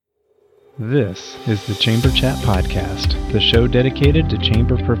This is the Chamber Chat Podcast, the show dedicated to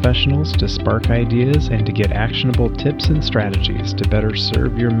chamber professionals to spark ideas and to get actionable tips and strategies to better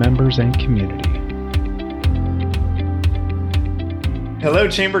serve your members and community. Hello,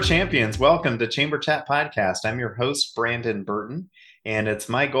 Chamber Champions. Welcome to Chamber Chat Podcast. I'm your host, Brandon Burton, and it's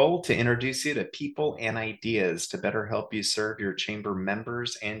my goal to introduce you to people and ideas to better help you serve your chamber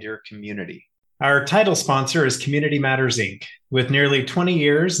members and your community. Our title sponsor is Community Matters, Inc. With nearly 20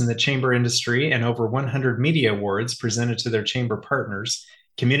 years in the chamber industry and over 100 media awards presented to their chamber partners,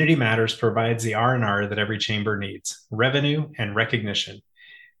 Community Matters provides the R&R that every chamber needs, revenue and recognition.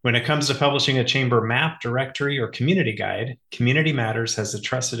 When it comes to publishing a chamber map, directory, or community guide, Community Matters has the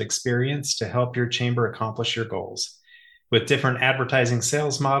trusted experience to help your chamber accomplish your goals. With different advertising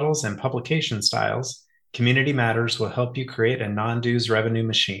sales models and publication styles, Community Matters will help you create a non-dues revenue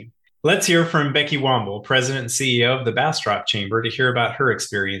machine. Let's hear from Becky Womble, President and CEO of the Bastrop Chamber, to hear about her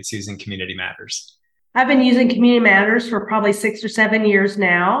experience using Community Matters. I've been using Community Matters for probably 6 or 7 years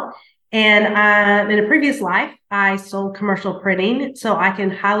now. And in a previous life, I sold commercial printing. So I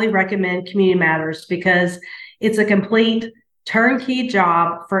can highly recommend Community Matters because it's a complete turnkey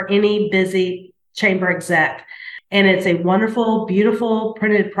job for any busy chamber exec. And it's a wonderful, beautiful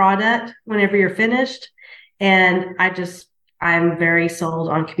printed product whenever you're finished. And I'm very sold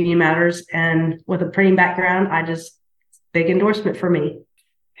on Community Matters, and with a printing background, big endorsement for me.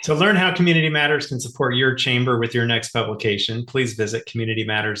 To learn how Community Matters can support your chamber with your next publication, please visit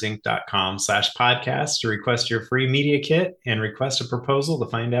communitymattersinc.com/podcast to request your free media kit and request a proposal to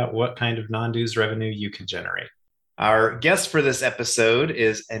find out what kind of non-dues revenue you can generate. Our guest for this episode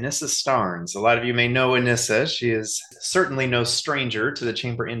is Anissa Starnes. A lot of you may know Anissa. She is certainly no stranger to the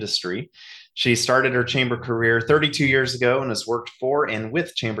chamber industry. She started her chamber career 32 years ago and has worked for and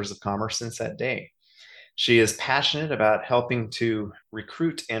with chambers of commerce since that day. She is passionate about helping to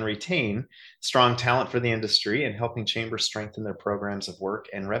recruit and retain strong talent for the industry and helping chambers strengthen their programs of work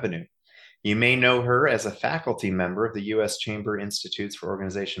and revenue. You may know her as a faculty member of the U.S. Chamber Institutes for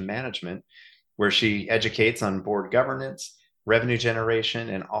Organization Management, where she educates on board governance, revenue generation,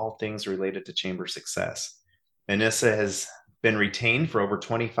 and all things related to chamber success. Anissa has been retained for over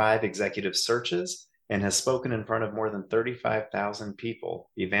 25 executive searches and has spoken in front of more than 35,000 people,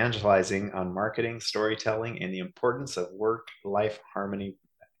 evangelizing on marketing, storytelling, and the importance of work-life harmony.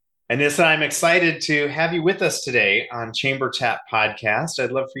 Anissa, I'm excited to have you with us today on Chamber Chat Podcast.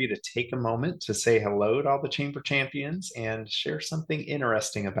 I'd love for you to take a moment to say hello to all the Chamber Champions and share something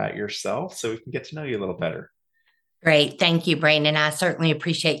interesting about yourself so we can get to know you a little better. Great. Thank you, Brandon. I certainly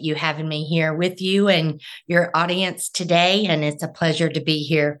appreciate you having me here with you and your audience today. And it's a pleasure to be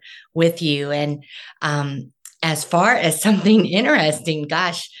here with you. And as far as something interesting,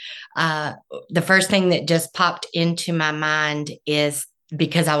 the first thing that just popped into my mind is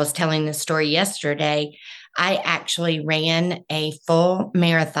because I was telling this story yesterday, I actually ran a full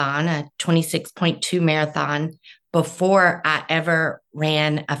marathon, a 26.2 marathon, before I ever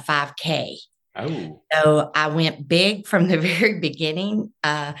ran a 5K. Oh. So I went big from the very beginning.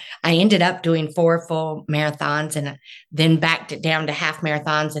 I ended up doing 4 full marathons and then backed it down to half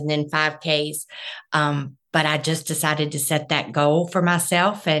marathons and then 5Ks. But I just decided to set that goal for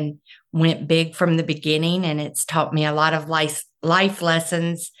myself and went big from the beginning. And it's taught me a lot of life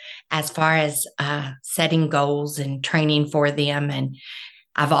lessons as far as setting goals and training for them. And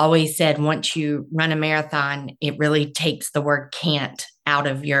I've always said, once you run a marathon, it really takes the word can't out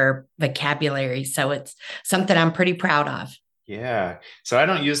of your vocabulary. So it's something I'm pretty proud of. Yeah. So I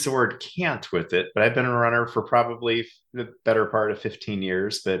don't use the word can't with it, but I've been a runner for probably the better part of 15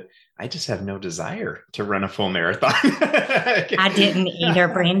 years, but I just have no desire to run a full marathon. I didn't either,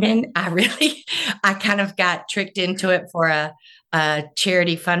 Brandon. I kind of got tricked into it for a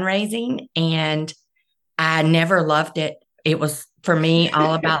charity fundraising, and I never loved it. It was, for me,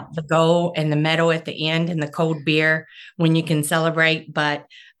 all about the goal and the medal at the end and the cold beer when you can celebrate, but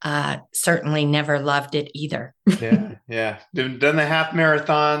certainly never loved it either. Yeah. Done the half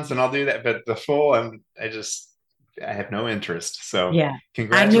marathons and I'll do that, but the full, I have no interest. So yeah,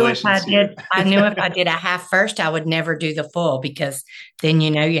 congratulations. I knew if I did a half first, I would never do the full because then,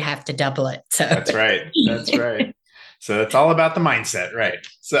 you have to double it. So That's right. So it's all about the mindset, right?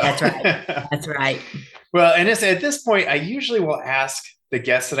 So That's right. Well, and at this point, I usually will ask the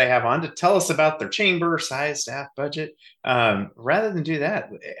guests that I have on to tell us about their chamber, size, staff, budget. Rather than do that,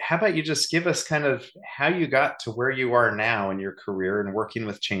 how about you just give us kind of how you got to where you are now in your career and working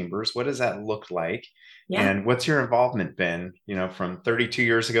with chambers? What does that look like? Yeah. And what's your involvement been, from 32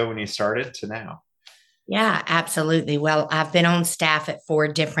 years ago when you started to now? Yeah, absolutely. Well, I've been on staff at 4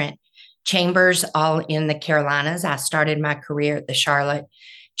 different chambers, all in the Carolinas. I started my career at the Charlotte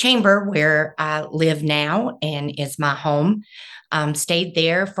chamber where I live now and is my home. Stayed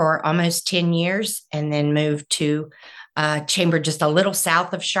there for almost 10 years and then moved to a chamber just a little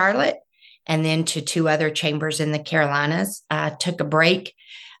south of Charlotte and then to 2 other chambers in the Carolinas. I took a break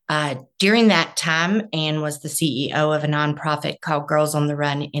during that time and was the CEO of a nonprofit called Girls on the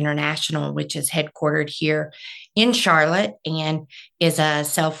Run International, which is headquartered here in Charlotte and is a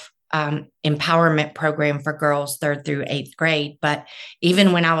self empowerment program for girls 3rd through 8th grade. But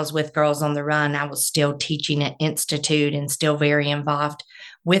even when I was with Girls on the Run, I was still teaching at Institute and still very involved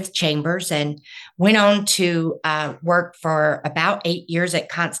with chambers, and went on to work for about 8 years at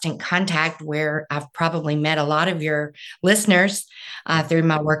Constant Contact, where I've probably met a lot of your listeners through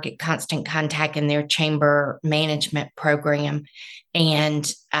my work at Constant Contact and their chamber management program,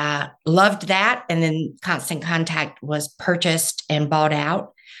 and loved that. And then Constant Contact was purchased and bought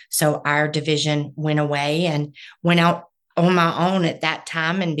out. So our division went away and went out on my own at that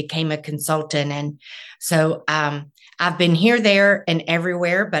time and became a consultant. And so I've been here, there, and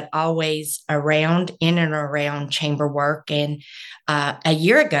everywhere, but always in and around chamber work. And a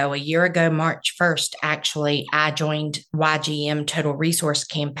year ago, March 1st, actually, I joined YGM Total Resource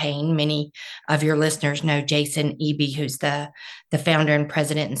Campaign. Many of your listeners know Jason Eby, who's the founder and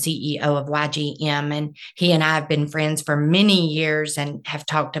president and CEO of YGM. And he and I have been friends for many years and have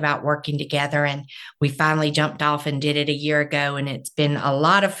talked about working together. And we finally jumped off and did it a year ago. And it's been a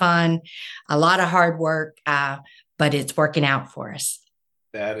lot of fun, a lot of hard work, but it's working out for us.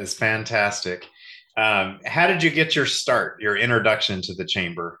 That is fantastic. How did you get your start, your introduction to the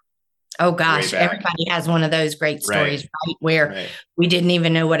chamber? Oh, gosh, everybody has one of those great stories, right? Where we didn't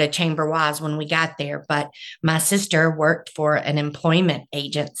even know what a chamber was when we got there. But my sister worked for an employment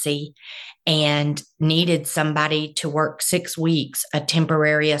agency and needed somebody to work 6 weeks, a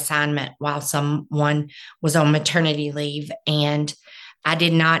temporary assignment while someone was on maternity leave. And I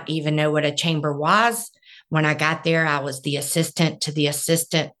did not even know what a chamber was. When I got there, I was the assistant to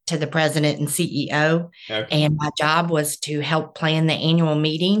the president and CEO. Okay. And my job was to help plan the annual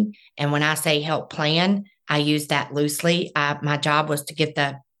meeting. And when I say help plan, I use that loosely. My job was to get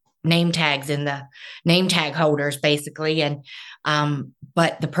the name tags and the name tag holders, basically. And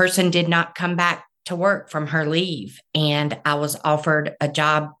but the person did not come back to work from her leave. And I was offered a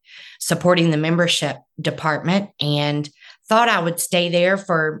job supporting the membership department and thought I would stay there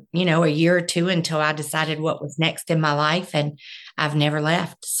for, a year or two until I decided what was next in my life. And I've never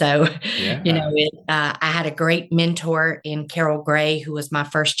left. So, I had a great mentor in Carol Gray, who was my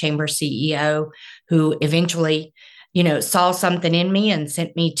first chamber CEO, who eventually, saw something in me and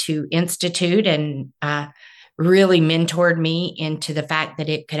sent me to Institute and really mentored me into the fact that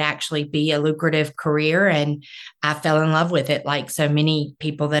it could actually be a lucrative career. And I fell in love with it, like so many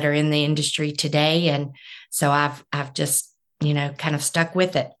people that are in the industry today. And so I've just, kind of stuck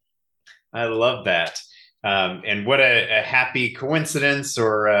with it. I love that. And what a happy coincidence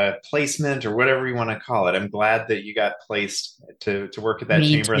or placement or whatever you want to call it. I'm glad that you got placed to work at that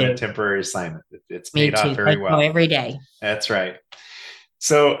chamber on a temporary assignment. It's paid off very well. Every day. That's right.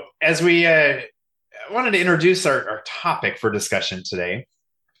 So as we wanted to introduce our topic for discussion today,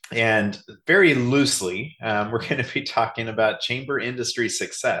 and very loosely, we're going to be talking about chamber industry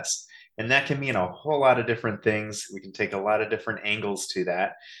success. And that can mean a whole lot of different things. We can take a lot of different angles to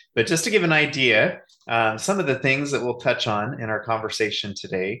that. But just to give an idea, some of the things that we'll touch on in our conversation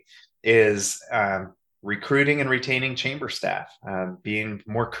today is recruiting and retaining chamber staff, being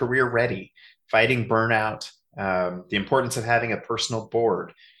more career ready, fighting burnout, the importance of having a personal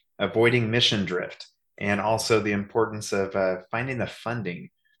board, avoiding mission drift, and also the importance of finding the funding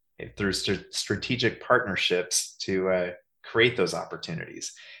through strategic partnerships to create those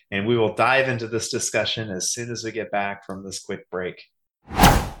opportunities. And we will dive into this discussion as soon as we get back from this quick break.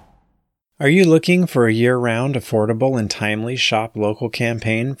 Are you looking for a year-round, affordable, and timely shop local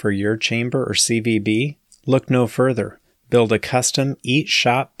campaign for your chamber or CVB? Look no further. Build a custom Eat,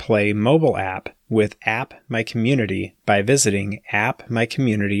 Shop, Play mobile app with App My Community by visiting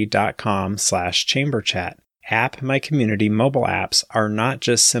appmycommunity.com/chamberchat. App My Community mobile apps are not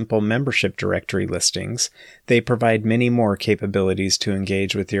just simple membership directory listings. They provide many more capabilities to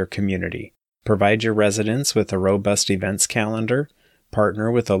engage with your community. Provide your residents with a robust events calendar.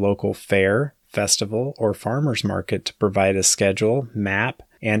 Partner with a local fair, festival, or farmers market to provide a schedule, map,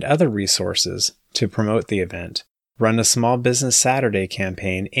 and other resources to promote the event. Run a Small Business Saturday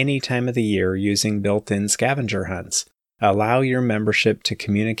campaign any time of the year using built-in scavenger hunts. Allow your membership to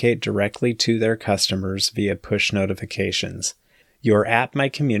communicate directly to their customers via push notifications. Your App My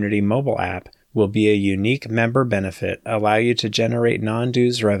Community mobile app will be a unique member benefit, allow you to generate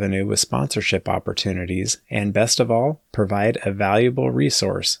non-dues revenue with sponsorship opportunities, and best of all, provide a valuable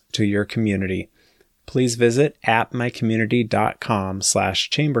resource to your community. Please visit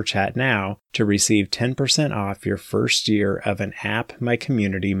appmycommunity.com/chamberchat now to receive 10% off your first year of an App My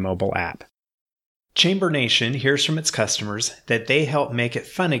Community mobile app. Chamber Nation hears from its customers that they help make it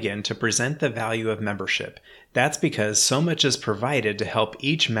fun again to present the value of membership. That's because so much is provided to help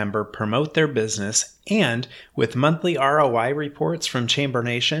each member promote their business, and with monthly ROI reports from Chamber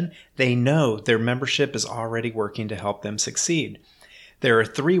Nation, they know their membership is already working to help them succeed. There are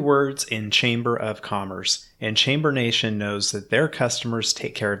 3 words in Chamber of Commerce, and Chamber Nation knows that their customers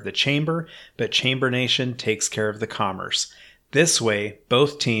take care of the chamber, but Chamber Nation takes care of the commerce. This way,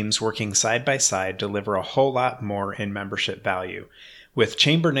 both teams working side by side deliver a whole lot more in membership value. With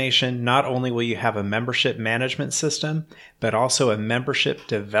Chamber Nation, not only will you have a membership management system, but also a membership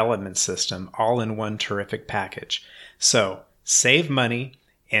development system all in one terrific package. So, save money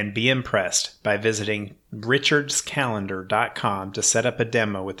and be impressed by visiting richardscalendar.com to set up a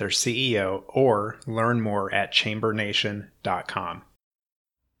demo with their CEO or learn more at chambernation.com.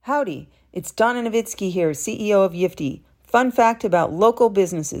 Howdy, it's Donna Nowitzki here, CEO of Yifty. Fun fact about local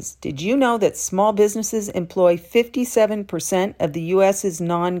businesses. Did you know that small businesses employ 57% of the U.S.'s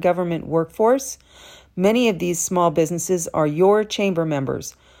non-government workforce? Many of these small businesses are your chamber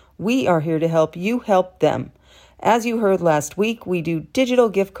members. We are here to help you help them. As you heard last week, we do digital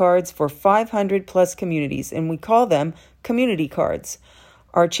gift cards for 500 plus communities, and we call them community cards.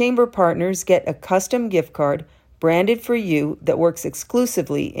 Our chamber partners get a custom gift card branded for you that works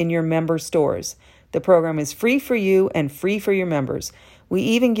exclusively in your member stores. The program is free for you and free for your members. We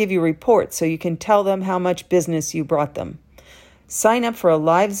even give you reports so you can tell them how much business you brought them. Sign up for a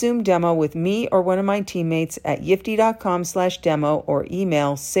live Zoom demo with me or one of my teammates at yifty.com/demo or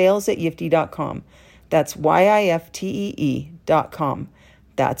email sales@yifty.com. That's YIFTEE.com.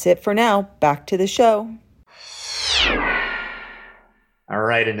 That's it for now. Back to the show. All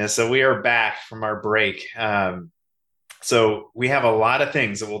right, Anissa, we are back from our break. So we have a lot of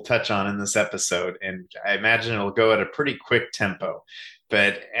things that we'll touch on in this episode, and I imagine it'll go at a pretty quick tempo.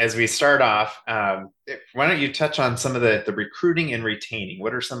 But as we start off, why don't you touch on some of the recruiting and retaining?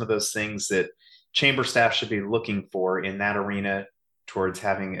 What are some of those things that chamber staff should be looking for in that arena towards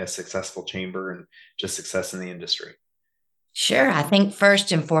having a successful chamber and just success in the industry? Sure. I think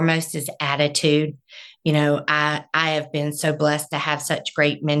first and foremost is attitude. I have been so blessed to have such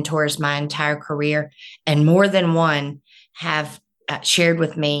great mentors my entire career, and more than one have shared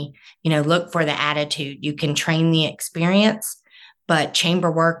with me, look for the attitude. You can train the experience, but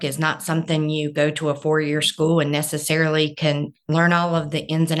chamber work is not something you go to a 4-year school and necessarily can learn all of the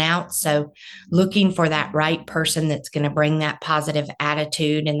ins and outs. So looking for that right person that's going to bring that positive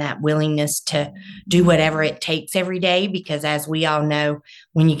attitude and that willingness to do whatever it takes every day, because as we all know,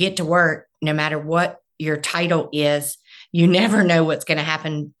 when you get to work, no matter what your title is, you never know what's going to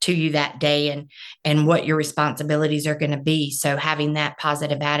happen to you that day and what your responsibilities are going to be. So having that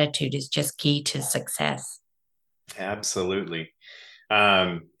positive attitude is just key to success. Absolutely.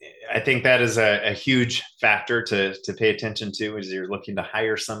 I think that is a huge factor to pay attention to as you're looking to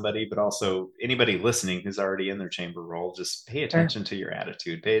hire somebody, but also anybody listening who's already in their chamber role. Just pay attention to your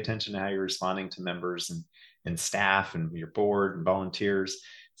attitude, pay attention to how you're responding to members and staff and your board and volunteers.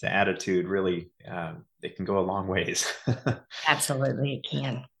 The attitude really, it can go a long ways. Absolutely, it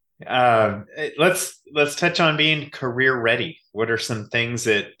can. Let's touch on being career ready. What are some things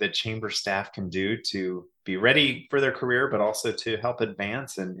that chamber staff can do to be ready for their career, but also to help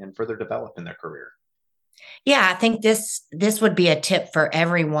advance and further develop in their career? Yeah, I think this would be a tip for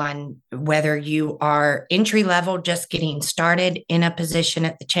everyone, whether you are entry level, just getting started in a position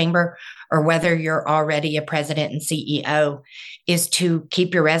at the chamber, or whether you're already a president and CEO, is to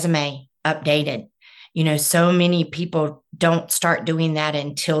keep your resume updated. So many people don't start doing that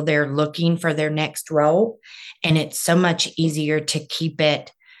until they're looking for their next role. And it's so much easier to keep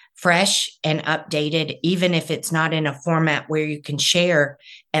it fresh and updated, even if it's not in a format where you can share,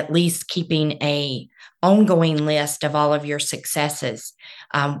 at least keeping a ongoing list of all of your successes.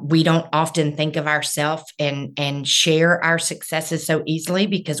 We don't often think of ourselves and share our successes so easily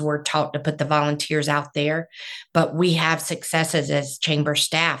because we're taught to put the volunteers out there, but we have successes as chamber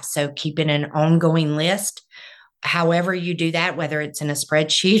staff. So keeping an ongoing list, however you do that, whether it's in a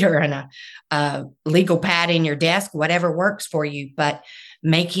spreadsheet or in a legal pad in your desk, whatever works for you, but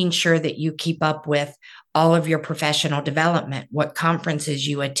making sure that you keep up with all of your professional development, what conferences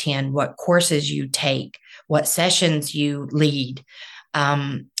you attend, what courses you take, what sessions you lead,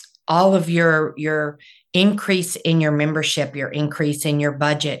 all of your increase in your membership, your increase in your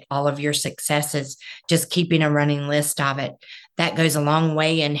budget, all of your successes, just keeping a running list of it. That goes a long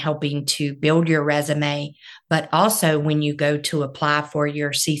way in helping to build your resume. But also when you go to apply for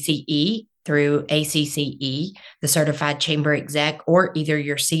your CCE through ACCE, the Certified Chamber Exec, or either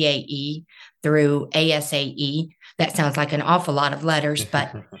your CAE through ASAE, that sounds like an awful lot of letters,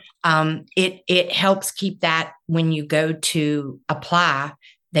 but it helps keep that when you go to apply,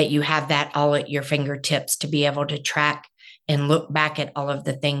 that you have that all at your fingertips to be able to track and look back at all of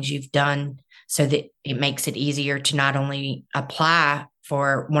the things you've done, so that it makes it easier to not only apply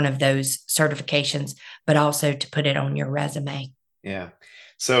for one of those certifications, but also to put it on your resume. Yeah.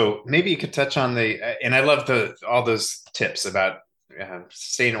 So maybe you could touch on and I love all those tips about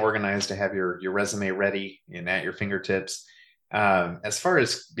staying organized to have your resume ready and at your fingertips. As far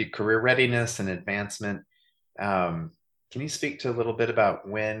as the career readiness and advancement, can you speak to a little bit about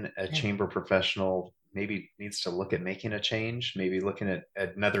when a chamber professional maybe needs to look at making a change, maybe looking at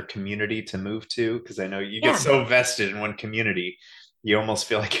another community to move to? Because I know you get so vested in one community, you almost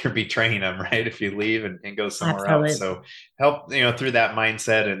feel like you're betraying them, right? If you leave and go somewhere else. So help, through that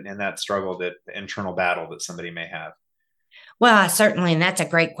mindset and that struggle, the internal battle that somebody may have. Well, certainly, and that's a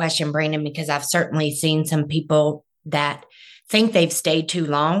great question, Brandon, because I've certainly seen some people that think they've stayed too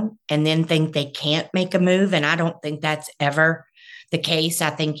long and then think they can't make a move. And I don't think that's ever the case. I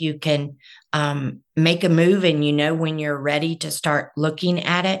think you can make a move and when you're ready to start looking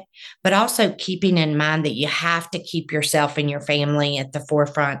at it, but also keeping in mind that you have to keep yourself and your family at the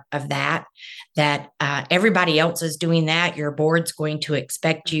forefront of that everybody else is doing that. Your board's going to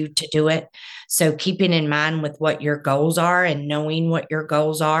expect you to do it. So keeping in mind with what your goals are and knowing what your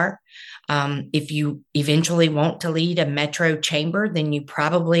goals are. If you eventually want to lead a metro chamber, then you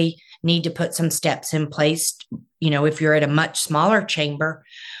probably need to put some steps in place. If you're at a much smaller chamber,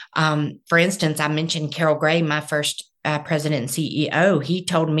 for instance, I mentioned Carol Gray, my first president and CEO. He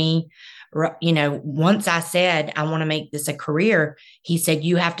told me, once I said, I want to make this a career, he said,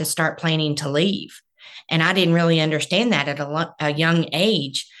 you have to start planning to leave. And I didn't really understand that at a young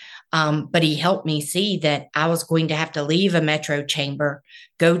age. But he helped me see that I was going to have to leave a metro chamber,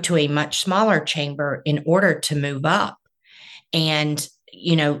 go to a much smaller chamber in order to move up. And,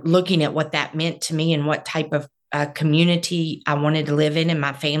 looking at what that meant to me and what type of community I wanted to live in and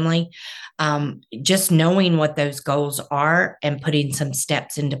my family, just knowing what those goals are and putting some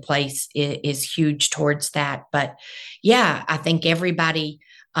steps into place is huge towards that. But yeah, I think everybody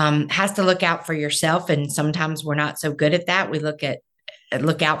has to look out for yourself. And sometimes we're not so good at that. We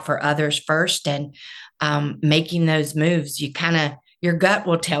look out for others first, and making those moves, your gut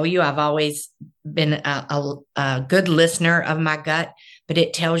will tell you. I've always been a good listener of my gut, but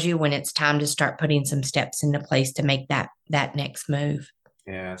it tells you when it's time to start putting some steps into place to make that next move.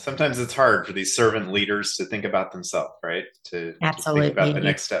 Yeah. Sometimes it's hard for these servant leaders to think about themselves, right? To Absolutely think about the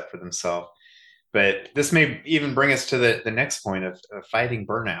next step for themselves. But this may even bring us to the next point of fighting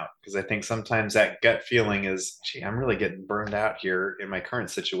burnout, because I think sometimes that gut feeling is, gee, I'm really getting burned out here in my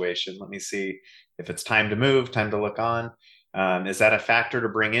current situation. Let me see if it's time to move, time to look on. Is that a factor to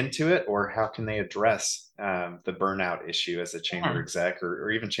bring into it, or how can they address the burnout issue as a chamber exec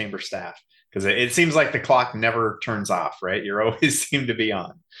or even chamber staff? Because it seems like the clock never turns off, right? You always seem to be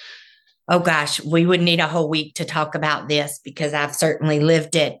on. Oh gosh, we would need a whole week to talk about this, because I've certainly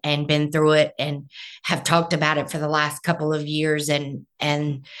lived it and been through it and have talked about it for the last couple of years. And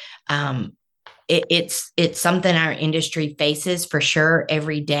it's something our industry faces for sure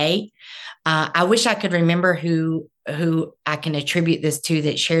every day. I wish I could remember who I can attribute this to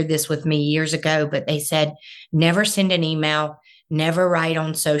that shared this with me years ago, but they said, never send an email, never write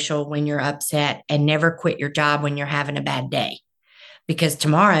on social when you're upset, and never quit your job when you're having a bad day, because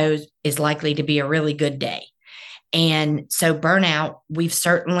tomorrow is likely to be a really good day. And so burnout, we've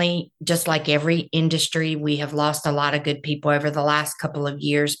certainly, just like every industry, we have lost a lot of good people over the last couple of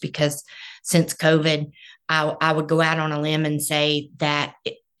years, because since COVID, I would go out on a limb and say that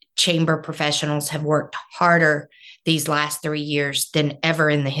chamber professionals have worked harder these last 3 years than ever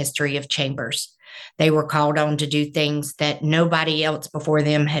in the history of chambers. They were called on to do things that nobody else before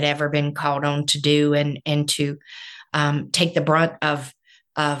them had ever been called on to do, and to take the brunt of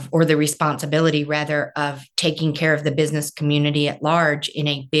or the responsibility rather of taking care of the business community at large in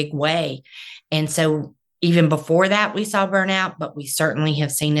a big way. And so even before that, we saw burnout, but we certainly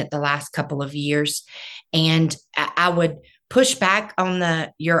have seen it the last couple of years. And I would push back on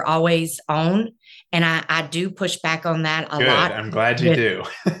you're always on. And I do push back on that a lot. I'm glad you do.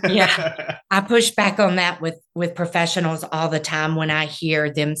 Yeah. I push back on that with professionals all the time when I hear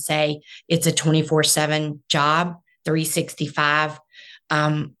them say it's a 24/7 job, 365.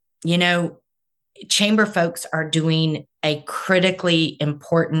 you know, chamber folks are doing a critically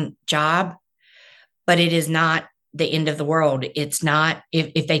important job, but it is not the end of the world. It's not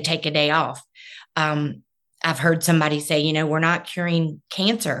if they take a day off. I've heard somebody say, we're not curing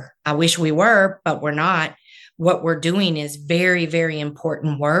cancer. I wish we were, but we're not. What we're doing is very, very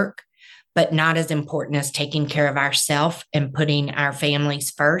important work, but not as important as taking care of ourselves and putting our families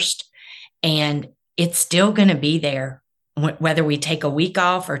first. And it's still going to be there, whether we take a week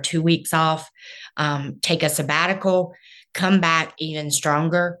off or 2 weeks off, take a sabbatical, come back even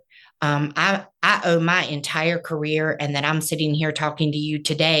stronger. I owe my entire career and that I'm sitting here talking to you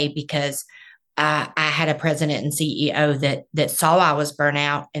today because I had a president and CEO that saw I was burnt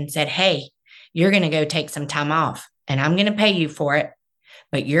out and said, hey, you're going to go take some time off and I'm going to pay you for it,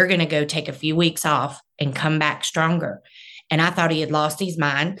 but you're going to go take a few weeks off and come back stronger. And I thought he had lost his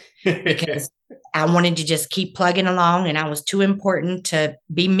mind because I wanted to just keep plugging along and I was too important to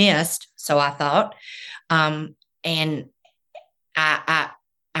be missed. So I thought, and I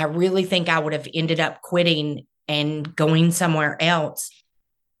really think I would have ended up quitting and going somewhere else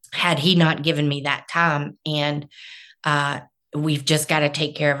had he not given me that time. And we've just got to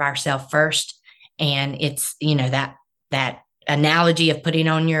take care of ourselves first. And it's, that analogy of putting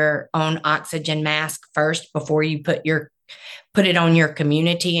on your own oxygen mask first before you put it on your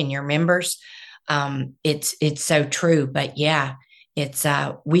community and your members. It's so true. But yeah, it's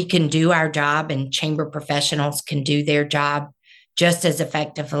we can do our job and chamber professionals can do their job just as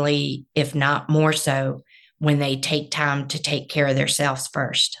effectively, if not more so, when they take time to take care of themselves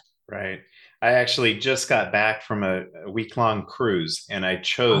first. Right. I actually just got back from a week-long cruise and I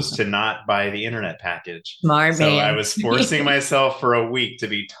chose to not buy the internet package. Smart so man. I was forcing myself for a week to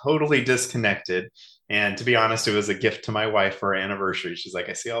be totally disconnected. And to be honest, it was a gift to my wife for our anniversary. She's like,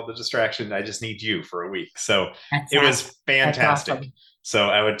 I see all the distraction. I just need you for a week. So it was fantastic. Awesome. So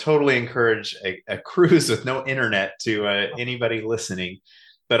I would totally encourage a cruise with no internet to anybody listening,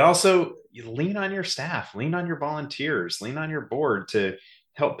 but also lean on your staff, lean on your volunteers, lean on your board to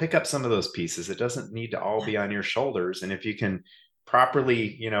help pick up some of those pieces. It doesn't need to all be on your shoulders. And if you can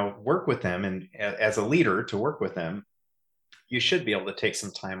properly, work with them and as a leader to work with them, you should be able to take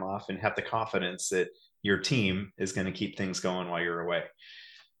some time off and have the confidence that your team is going to keep things going while you're away.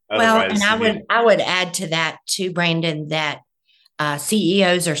 Otherwise, well, and I would add to that too, Brandon, that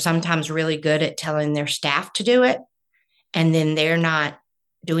CEOs are sometimes really good at telling their staff to do it, and then they're not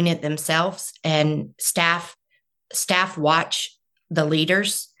doing it themselves. And staff watch the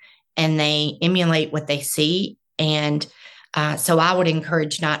leaders and they emulate what they see. And so I would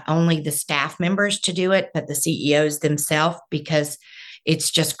encourage not only the staff members to do it, but the CEOs themselves, because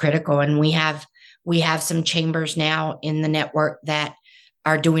it's just critical. And we have some chambers now in the network that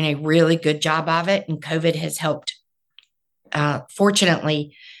are doing a really good job of it. And COVID has helped,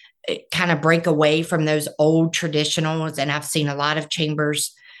 fortunately, kind of break away from those old traditionals. And I've seen a lot of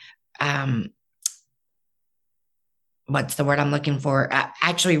chambers, what's the word I'm looking for?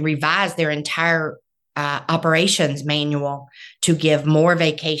 Actually revise their entire operations manual to give more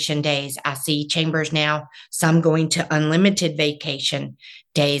vacation days. I see chambers now, some going to unlimited vacation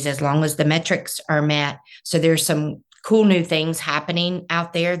days as long as the metrics are met. So there's some cool new things happening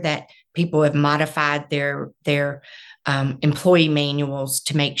out there that people have modified their employee manuals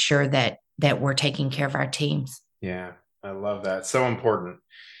to make sure that we're taking care of our teams. Yeah, I love that. So important.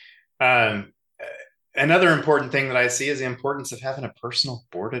 Another important thing that I see is the importance of having a personal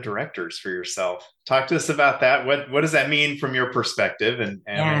board of directors for yourself. Talk to us about that. What does that mean from your perspective? And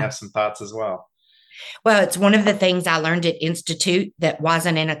we have some thoughts as well. Well, it's one of the things I learned at Institute that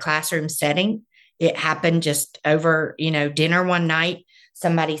wasn't in a classroom setting. It happened just over, dinner one night.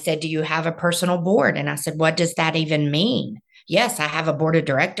 Somebody said, do you have a personal board? And I said, what does that even mean? Yes, I have a board of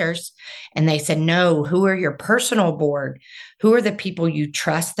directors. And they said, no, who are your personal board? Who are the people you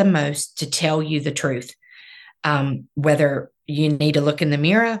trust the most to tell you the truth? Whether you need to look in the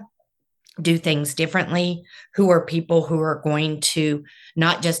mirror, do things differently, who are people who are going to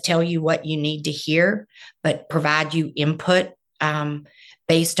not just tell you what you need to hear, but provide you input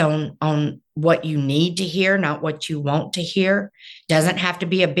based on what you need to hear, not what you want to hear. Doesn't have to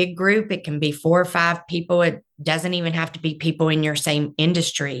be a big group. It can be 4 or 5 people. It doesn't even have to be people in your same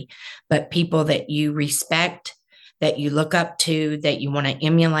industry, but people that you respect, that you look up to, that you want to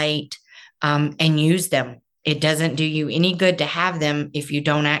emulate, and use them. It doesn't do you any good to have them if you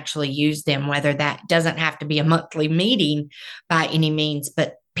don't actually use them, whether that doesn't have to be a monthly meeting by any means,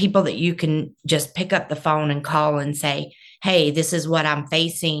 but people that you can just pick up the phone and call and say, hey, this is what I'm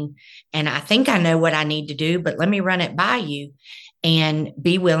facing. And I think I know what I need to do, but let me run it by you, and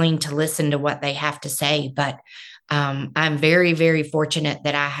be willing to listen to what they have to say. But I'm very, very fortunate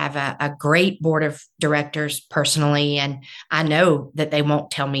that I have a great board of directors personally. And I know that they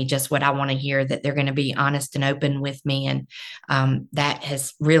won't tell me just what I want to hear, that they're going to be honest and open with me. And that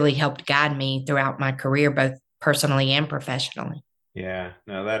has really helped guide me throughout my career, both personally and professionally. Yeah,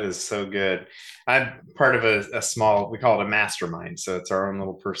 no, that is so good. I'm part of a small, we call it a mastermind. So it's our own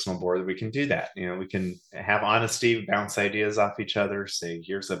little personal board that we can do that. We can have honesty, bounce ideas off each other, say,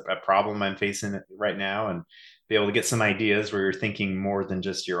 here's a problem I'm facing right now, and be able to get some ideas where you're thinking more than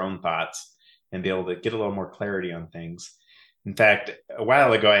just your own thoughts and be able to get a little more clarity on things. In fact, a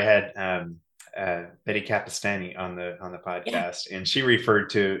while ago, I had Betty Capistani on the podcast, and she referred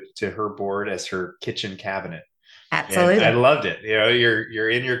to her board as her kitchen cabinet. Absolutely. And I loved it. You're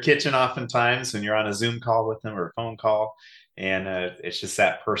in your kitchen oftentimes when you're on a Zoom call with them or a phone call, and it's just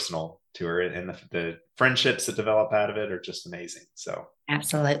that personal to her, and the friendships that develop out of it are just amazing. So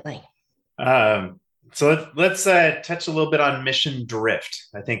absolutely. So let's touch a little bit on mission drift.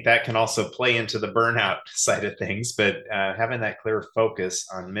 I think that can also play into the burnout side of things, but having that clear focus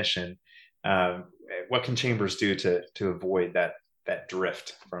on mission, what can chambers do to avoid that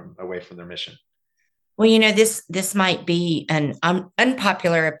drift away from their mission? Well, this might be an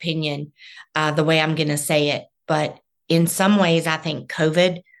unpopular opinion, the way I'm going to say it, but in some ways, I think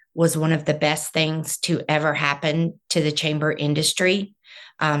COVID was one of the best things to ever happen to the chamber industry.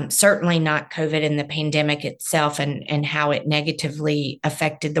 Certainly not COVID and the pandemic itself and how it negatively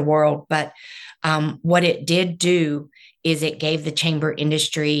affected the world, but what it did do is it gave the chamber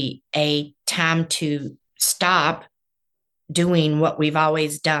industry a time to stop doing what we've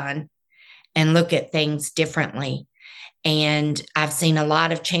always done and look at things differently. And I've seen a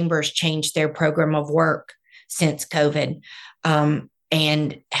lot of chambers change their program of work since COVID,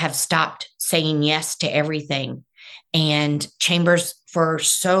 and have stopped saying yes to everything. And chambers for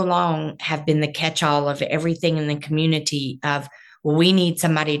so long have been the catch-all of everything in the community of, well, we need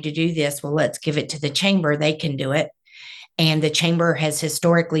somebody to do this. Well, let's give it to the chamber. They can do it. And the chamber has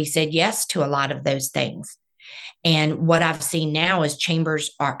historically said yes to a lot of those things. And what I've seen now is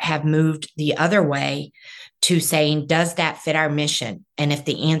chambers have moved the other way to saying, does that fit our mission? And if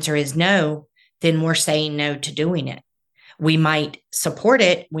the answer is no, then we're saying no to doing it. We might support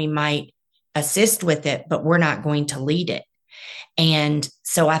it, we might assist with it, but we're not going to lead it. And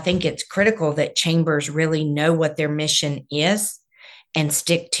so I think it's critical that chambers really know what their mission is and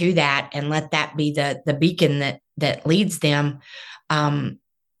stick to that and let that be the beacon that leads them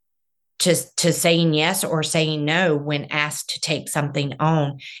to saying yes or saying no when asked to take something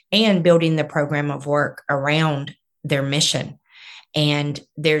on, and building the program of work around their mission. And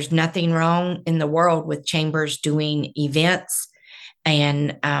there's nothing wrong in the world with chambers doing events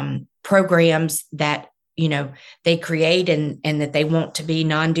and programs that they create and that they want to be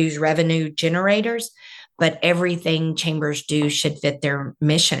non-dues revenue generators, but everything chambers do should fit their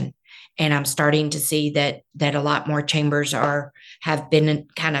mission. And I'm starting to see that a lot more chambers have been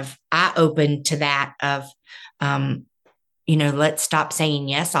kind of eye-open to that of, let's stop saying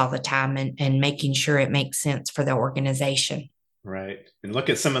yes all the time and making sure it makes sense for the organization. Right. And look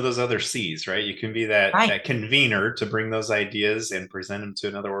at some of those other C's, right? You can be that convener to bring those ideas and present them to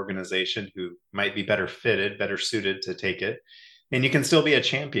another organization who might be better suited to take it. And you can still be a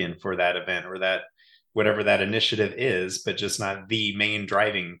champion for that event or that whatever that initiative is, but just not the main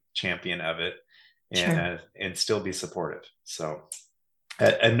driving champion of it, and still be supportive. So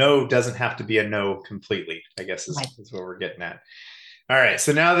a no doesn't have to be a no completely, I guess is what we're getting at. All right.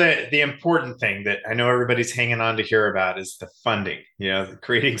 So now the important thing that I know everybody's hanging on to hear about is the funding,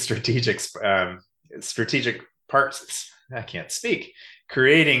 creating strategic parts. I can't speak.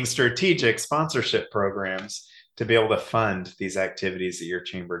 Creating strategic sponsorship programs to be able to fund these activities that your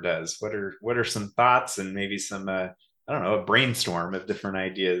chamber does. What are some thoughts and maybe some, a brainstorm of different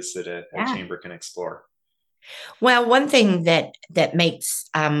ideas that a chamber can explore? Well, one thing that makes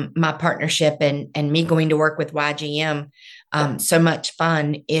my partnership and me going to work with YGM so much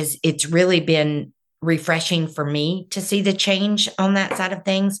fun is it's really been refreshing for me to see the change on that side of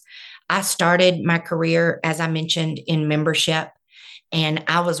things. I started my career, as I mentioned, in membership, and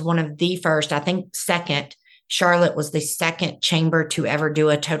I was one of the first, I think second. Charlotte was the second chamber to ever do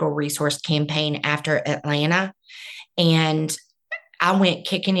a total resource campaign after Atlanta. And I went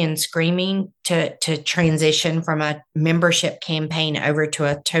kicking and screaming to transition from a membership campaign over to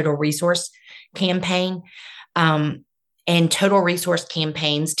a total resource campaign. And total resource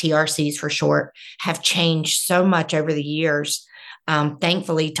campaigns, TRCs for short, have changed so much over the years,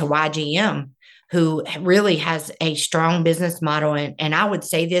 thankfully to YGM, who really has a strong business model. And I would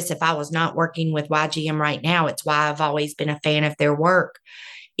say this, if I was not working with YGM right now, it's why I've always been a fan of their work,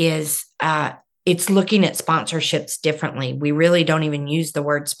 is it's looking at sponsorships differently. We really don't even use the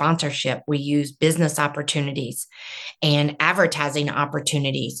word sponsorship. We use business opportunities and advertising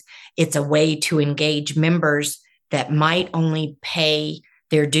opportunities. It's a way to engage members that might only pay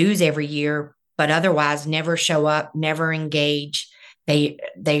their dues every year, but otherwise never show up, never engage.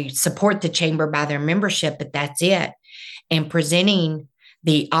 They support the chamber by their membership, but that's it. And presenting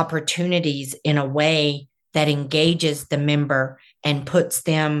the opportunities in a way that engages the member and puts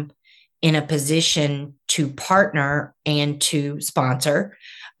them in a position to partner and to sponsor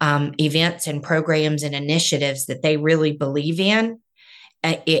events and programs and initiatives that they really believe in.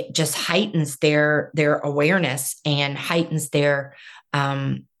 It just heightens their awareness and heightens their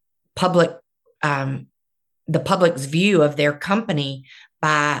public the public's view of their company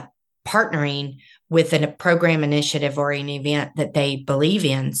by partnering with a program, initiative, or an event that they believe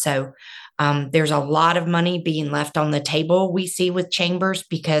in. So there's a lot of money being left on the table, we see with chambers,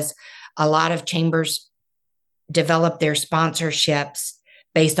 because a lot of chambers develop their sponsorships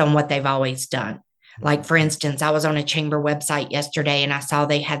based on what they've always done. Like, for instance, I was on a chamber website yesterday and I saw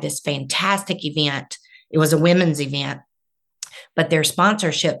they had this fantastic event. It was a women's event, but their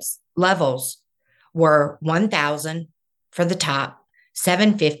sponsorships levels were $1,000 for the top,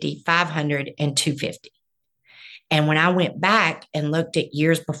 $750, $500, and $250. And when I went back and looked at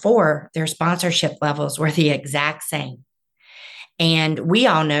years before, their sponsorship levels were the exact same. And we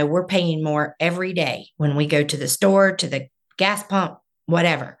all know we're paying more every day when we go to the store, to the gas pump,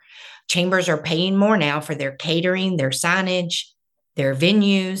 whatever. Chambers are paying more now for their catering, their signage, their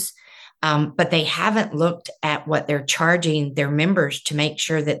venues, but they haven't looked at what they're charging their members to make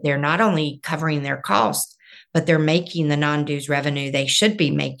sure that they're not only covering their costs, but they're making the non-dues revenue they should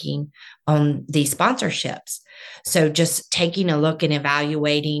be making on these sponsorships. So just taking a look and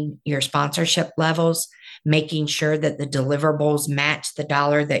evaluating your sponsorship levels, making sure that the deliverables match the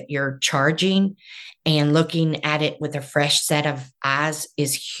dollar that you're charging, and looking at it with a fresh set of eyes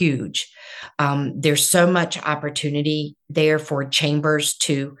is huge. There's so much opportunity there for chambers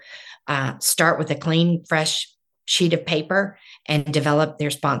to start with a clean, fresh sheet of paper and develop their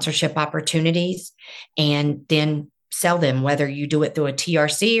sponsorship opportunities, and then sell them, whether you do it through a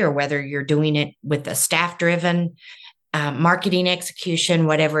TRC or whether you're doing it with a staff-driven marketing execution,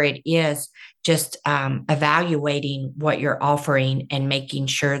 whatever it is. Just evaluating what you're offering and making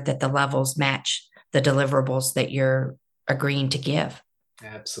sure that the levels match the deliverables that you're agreeing to give.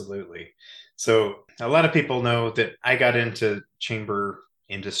 Absolutely. So a lot of people know that I got into chamber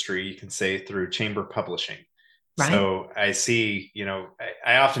industry, you can say, through chamber publishing. Right. So I see,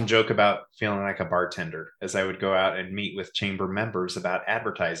 I often joke about feeling like a bartender as I would go out and meet with chamber members about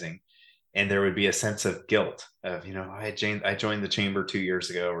advertising. And there would be a sense of guilt of, I joined the chamber 2 years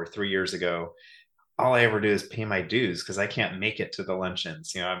ago or 3 years ago. All I ever do is pay my dues because I can't make it to the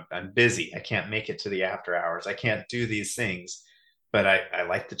luncheons. I'm busy. I can't make it to the after hours. I can't do these things. But I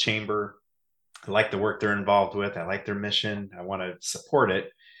like the chamber. I like the work they're involved with. I like their mission. I want to support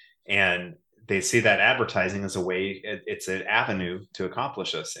it. And they see that advertising as a way, it's an avenue to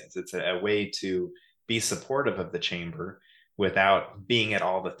accomplish those things. It's a way to be supportive of the chamber without being at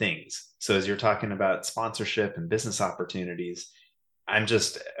all the things. So as you're talking about sponsorship and business opportunities, I'm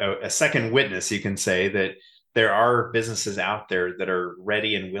just a second witness, you can say, that there are businesses out there that are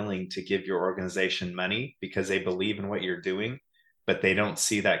ready and willing to give your organization money because they believe in what you're doing, but they don't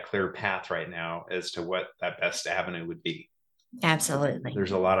see that clear path right now as to what that best avenue would be. Absolutely.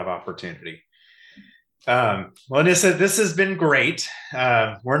 There's a lot of opportunity. Well, Anissa, this has been great.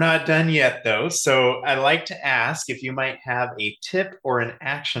 We're not done yet, though. So I'd like to ask if you might have a tip or an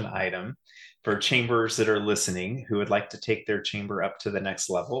action item for chambers that are listening who would like to take their chamber up to the next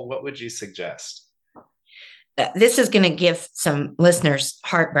level. What would you suggest? This is going to give some listeners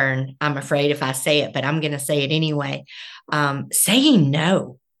heartburn, I'm afraid, if I say it, but I'm going to say it anyway. Saying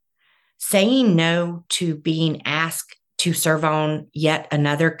no to being asked to serve on yet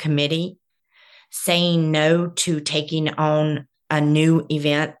another committee, saying no to taking on a new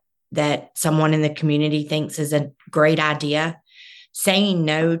event that someone in the community thinks is a great idea, saying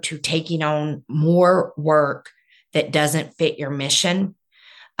no to taking on more work that doesn't fit your mission.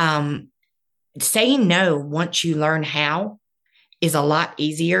 Saying no once you learn how is a lot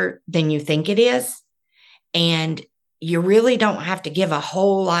easier than you think it is. And you really don't have to give a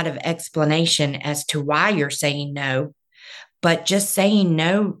whole lot of explanation as to why you're saying no, but just saying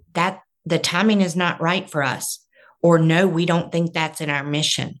no, that the timing is not right for us, or no, we don't think that's in our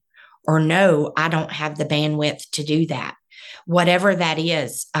mission, or no, I don't have the bandwidth to do that. Whatever that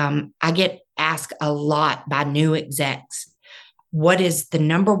is, I get asked a lot by new execs, what is the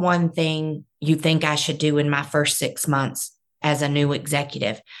number one thing you think I should do in my first 6 months as a new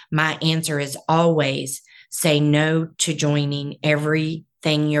executive. My answer is always say no to joining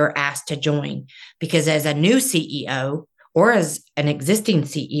everything you're asked to join, because as a new CEO or as an existing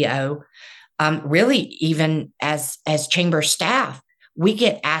CEO, really even as chamber staff, we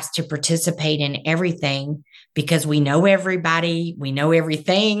get asked to participate in everything because we know everybody, we know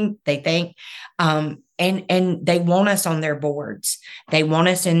everything, they think, and they want us on their boards. They want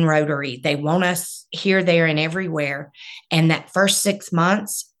us in Rotary. They want us here, there, and everywhere. And that first 6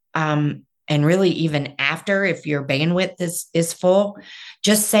 months, and really even after, if your bandwidth is full,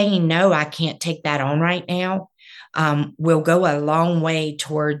 just saying, no, I can't take that on right now, will go a long way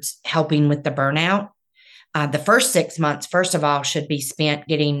towards helping with the burnout. The first 6 months, first of all, should be spent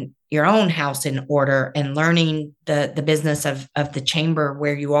getting your own house in order and learning the business of the chamber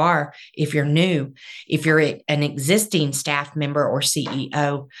where you are. If you're new, if you're an existing staff member or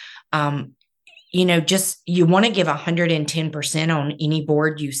CEO, just you want to give 110% on any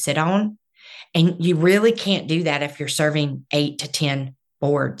board you sit on. And you really can't do that if you're serving 8 to 10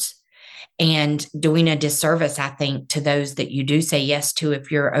 boards, and doing a disservice, I think, to those that you do say yes to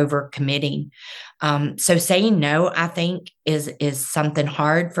if you're overcommitting. So saying no, I think, is something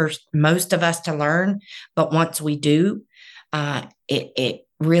hard for most of us to learn. But once we do, it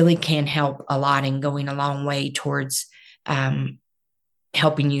really can help a lot in going a long way towards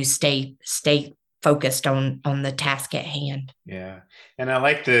helping you stay focused on the task at hand. Yeah. And I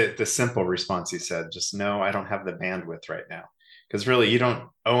like the simple response you said, just no, I don't have the bandwidth right now. Because really, you don't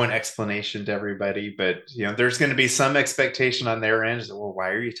owe an explanation to everybody, but there's going to be some expectation on their end. Well,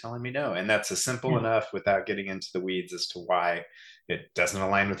 why are you telling me no? And that's a simple enough without getting into the weeds as to why it doesn't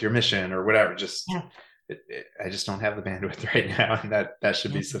align with your mission or whatever. Just I just don't have the bandwidth right now, and that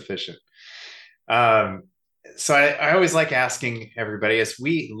should be sufficient. So I always like asking everybody, as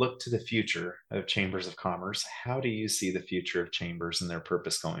we look to the future of chambers of commerce, how do you see the future of chambers and their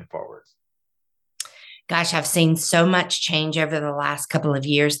purpose going forward? Gosh, I've seen so much change over the last couple of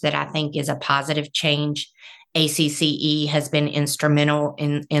years that I think is a positive change. ACCE has been instrumental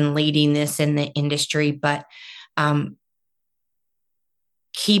in leading this in the industry, but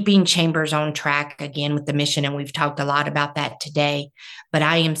keeping chambers on track again with the mission. And we've talked a lot about that today, but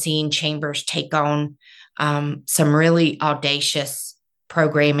I am seeing chambers take on some really audacious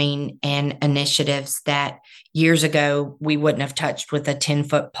programming and initiatives that years ago we wouldn't have touched with a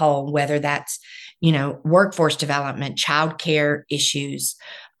 10-foot pole, whether that's workforce development, childcare issues,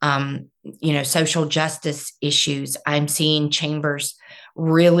 social justice issues. I'm seeing chambers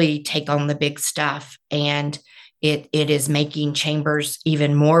really take on the big stuff, and it is making chambers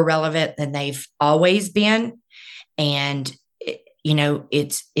even more relevant than they've always been. And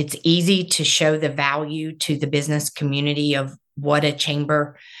it's easy to show the value to the business community of what a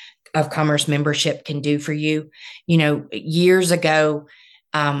chamber of commerce membership can do for you. Years ago,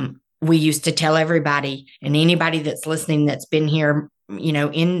 we used to tell everybody, and anybody that's listening that's been here,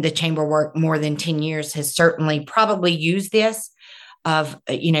 in the chamber work more than 10 years has certainly probably used this of,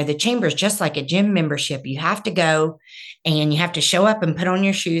 the chamber is just like a gym membership. You have to go and you have to show up and put on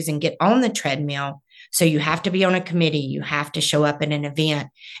your shoes and get on the treadmill. So you have to be on a committee. You have to show up at an event.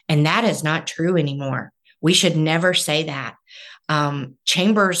 And that is not true anymore. We should never say that.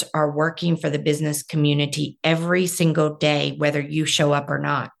 Chambers are working for the business community every single day, whether you show up or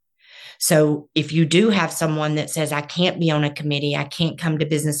not. So if you do have someone that says, I can't be on a committee, I can't come to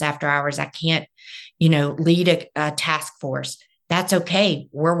business after hours, I can't, lead a task force, that's okay.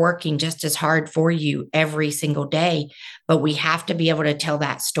 We're working just as hard for you every single day, but we have to be able to tell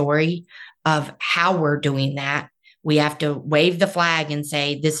that story of how we're doing that. We have to wave the flag and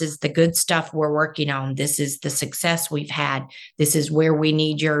say, this is the good stuff we're working on. This is the success we've had. This is where we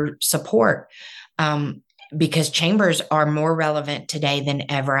need your support. Because chambers are more relevant today than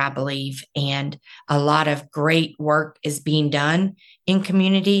ever, I believe. And a lot of great work is being done in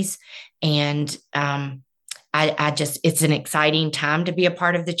communities. And it's an exciting time to be a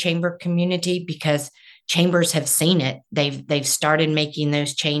part of the chamber community, because chambers have seen it. They've started making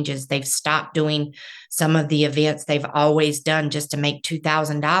those changes. They've stopped doing some of the events they've always done just to make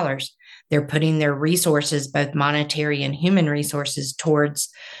 $2,000. They're putting their resources, both monetary and human resources, towards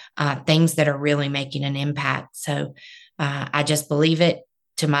things that are really making an impact. So I just believe it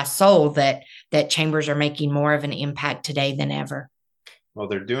to my soul that chambers are making more of an impact today than ever. Well,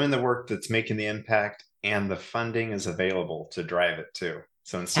 they're doing the work that's making the impact, and the funding is available to drive it too.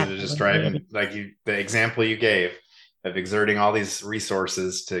 So instead of just driving, like the example you gave of exerting all these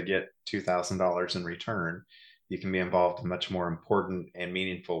resources to get $2,000 in return, you can be involved in much more important and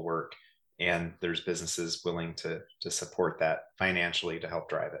meaningful work. And there's businesses willing to support that financially to help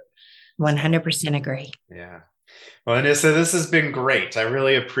drive it. 100% agree. Yeah. Well, Anissa, this has been great. I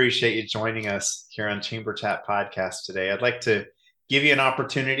really appreciate you joining us here on Chamber Chat Podcast today. I'd like to give you an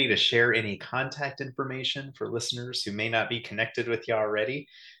opportunity to share any contact information for listeners who may not be connected with you already.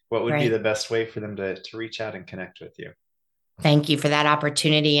 What would be the best way for them to reach out and connect with you? Thank you for that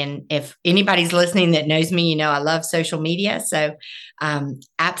opportunity. And if anybody's listening that knows me, I love social media. So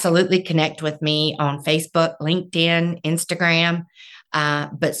absolutely connect with me on Facebook, LinkedIn, Instagram.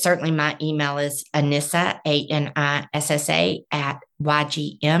 But certainly my email is Anissa, ANISSA at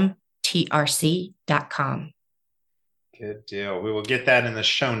ygmtrc.com. Good deal. We will get that in the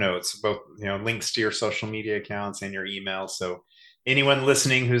show notes, both links to your social media accounts and your email. So anyone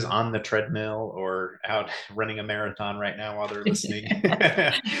listening who's on the treadmill or out running a marathon right now while they're listening,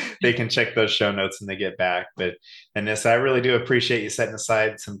 they can check those show notes when they get back. But Anissa, I really do appreciate you setting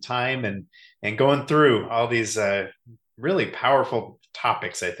aside some time and going through all these really powerful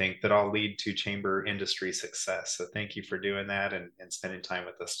topics, I think, that all lead to chamber industry success. So thank you for doing that and spending time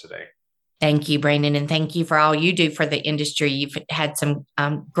with us today. Thank you, Brandon, and thank you for all you do for the industry. You've had some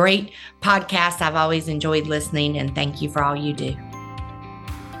great podcasts. I've always enjoyed listening, and thank you for all you do.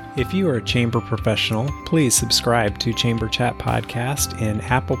 If you are a chamber professional, please subscribe to Chamber Chat Podcast in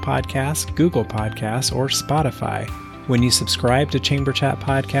Apple Podcasts, Google Podcasts, or Spotify. When you subscribe to Chamber Chat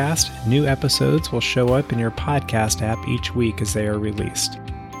Podcast, new episodes will show up in your podcast app each week as they are released.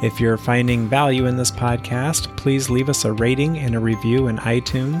 If you're finding value in this podcast, please leave us a rating and a review in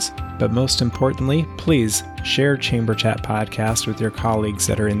iTunes. But most importantly, please share Chamber Chat Podcast with your colleagues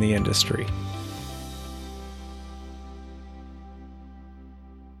that are in the industry.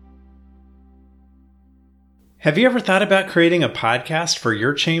 Have you ever thought about creating a podcast for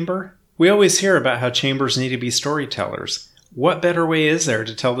your chamber? We always hear about how chambers need to be storytellers. What better way is there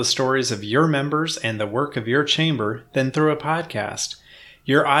to tell the stories of your members and the work of your chamber than through a podcast?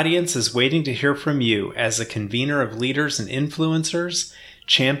 Your audience is waiting to hear from you as a convener of leaders and influencers,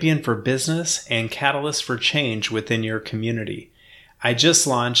 champion for business, and catalyst for change within your community. I just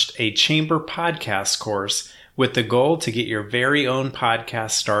launched a chamber podcast course with the goal to get your very own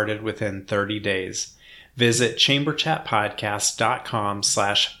podcast started within 30 days. Visit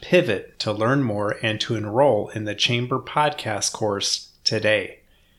chamberchatpodcast.com/pivot to learn more and to enroll in the Chamber Podcast course today.